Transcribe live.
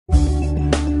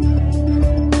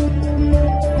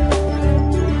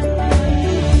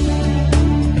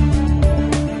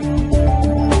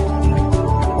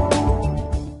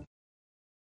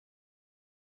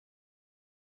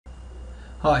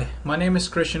Hi, my name is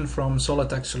Christian from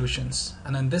SolidTech Solutions,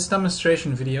 and in this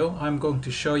demonstration video I'm going to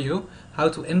show you how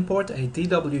to import a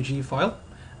DWG file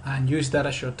and use that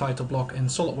as your title block in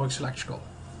SolidWorks Electrical.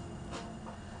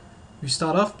 We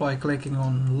start off by clicking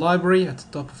on Library at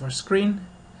the top of our screen,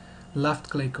 left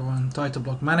click on Title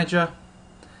Block Manager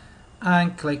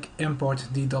and click Import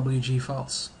DWG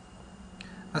files.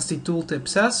 As the tooltip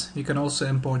says, you can also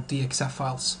import DXF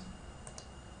files.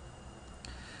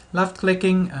 Left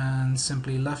clicking and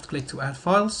simply left click to add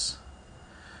files.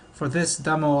 For this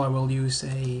demo I will use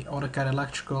a AutoCAD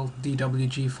Electrical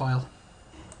DWG file.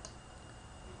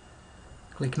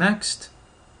 Click Next.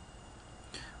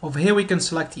 Over here we can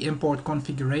select the import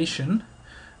configuration.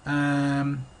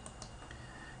 You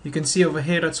can see over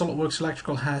here that SolidWorks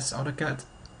Electrical has AutoCAD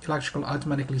Electrical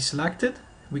automatically selected.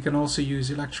 We can also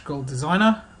use Electrical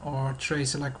Designer or Tray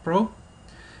Select Pro.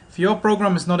 If your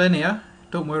program is not in here,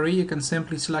 don't worry, you can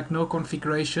simply select no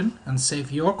configuration and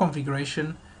save your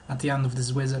configuration at the end of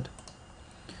this wizard.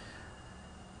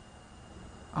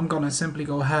 I'm gonna simply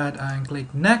go ahead and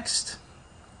click Next.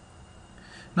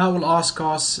 Now it will ask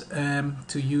us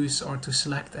to use or to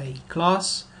select a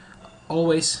class.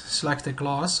 Always select a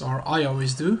class, or I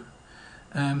always do,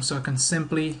 so I can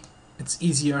simply, it's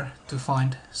easier to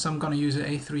find. So I'm gonna use an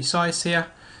A3 size here.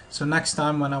 So next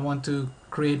time when I want to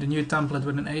create a new template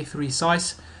with an A3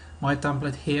 size, my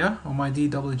template here, or my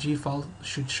DWG file,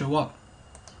 should show up.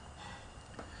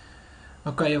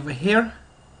 Okay, over here,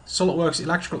 SolidWorks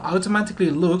Electrical automatically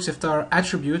looks if there are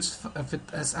attributes, if it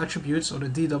has attributes, or the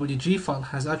DWG file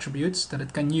has attributes that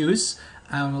it can use,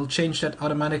 and will change that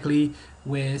automatically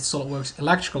with SolidWorks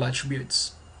Electrical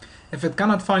attributes. If it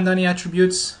cannot find any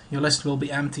attributes, your list will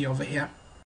be empty over here.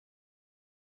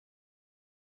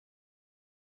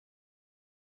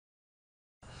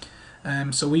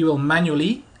 So we will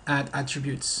manually add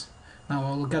attributes. Now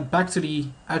I'll get back to the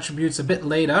attributes a bit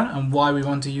later and why we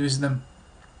want to use them.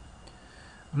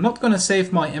 I'm not going to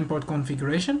save my import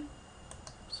configuration,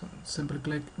 so simply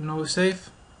click no save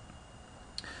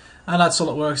and let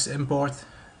SolidWorks import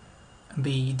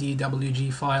the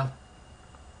DWG file.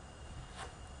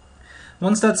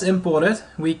 Once that's imported,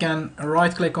 we can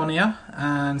right click on here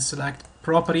and select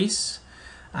properties,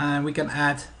 and we can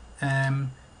add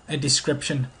a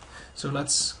description. So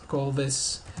let's call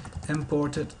this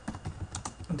imported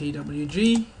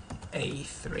DWG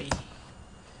A3.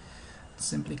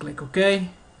 Simply click OK,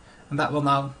 and that will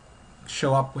now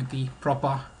show up with the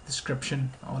proper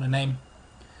description or the name.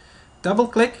 Double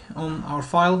click on our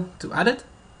file to add it.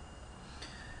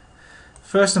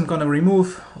 First I'm going to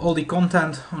remove all the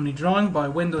content on the drawing by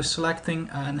Windows selecting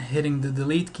and hitting the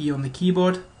delete key on the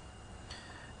keyboard.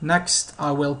 Next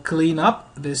I will clean up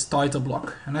this title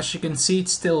block, and as you can see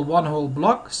it's still one whole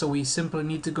block, so we simply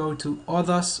need to go to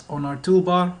Others on our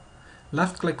toolbar,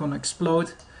 left click on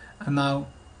Explode, and now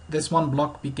this one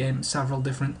block became several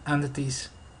different entities.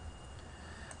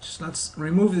 Just let's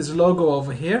remove this logo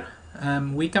over here.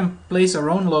 We can place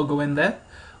our own logo in there,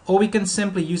 or we can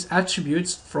simply use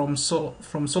attributes from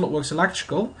SolidWorks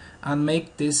Electrical and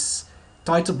make this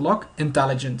title block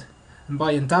intelligent. And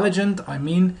by intelligent, I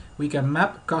mean we can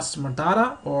map customer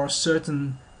data or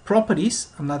certain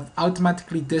properties and let it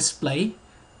automatically display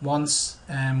once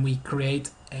we create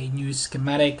a new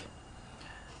schematic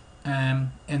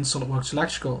in SolidWorks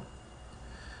Electrical.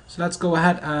 So let's go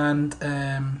ahead and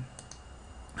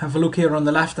have a look here on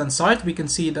the left hand side. We can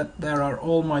see that there are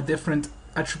all my different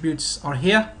attributes are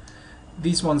here.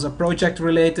 These ones are project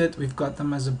related. We've got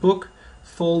them as a book,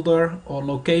 folder, or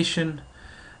location.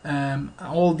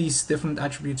 All these different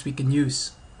attributes we can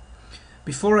use.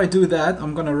 Before I do that,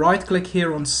 I'm going to right click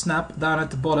here on snap down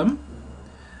at the bottom,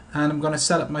 and I'm going to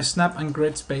set up my snap and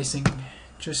grid spacing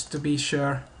just to be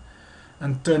sure,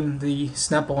 and turn the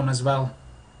snap on as well.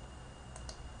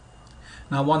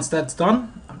 Now once that's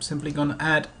done, I'm simply going to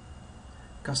add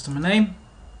customer name,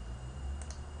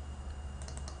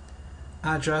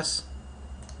 address,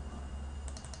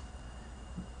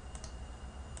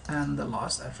 and the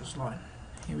last address line.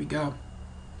 Here we go.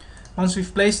 Once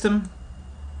we've placed them,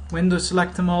 Windows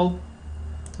select them all,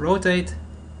 rotate,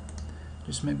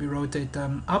 just maybe rotate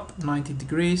them up 90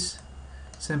 degrees,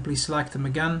 simply select them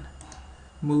again,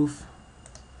 move,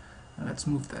 and let's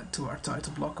move that to our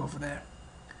title block over there.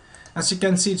 As you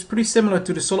can see, it's pretty similar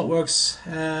to the SolidWorks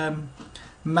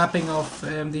mapping of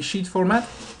the sheet format,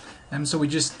 so we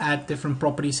just add different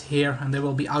properties here and they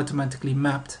will be automatically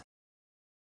mapped.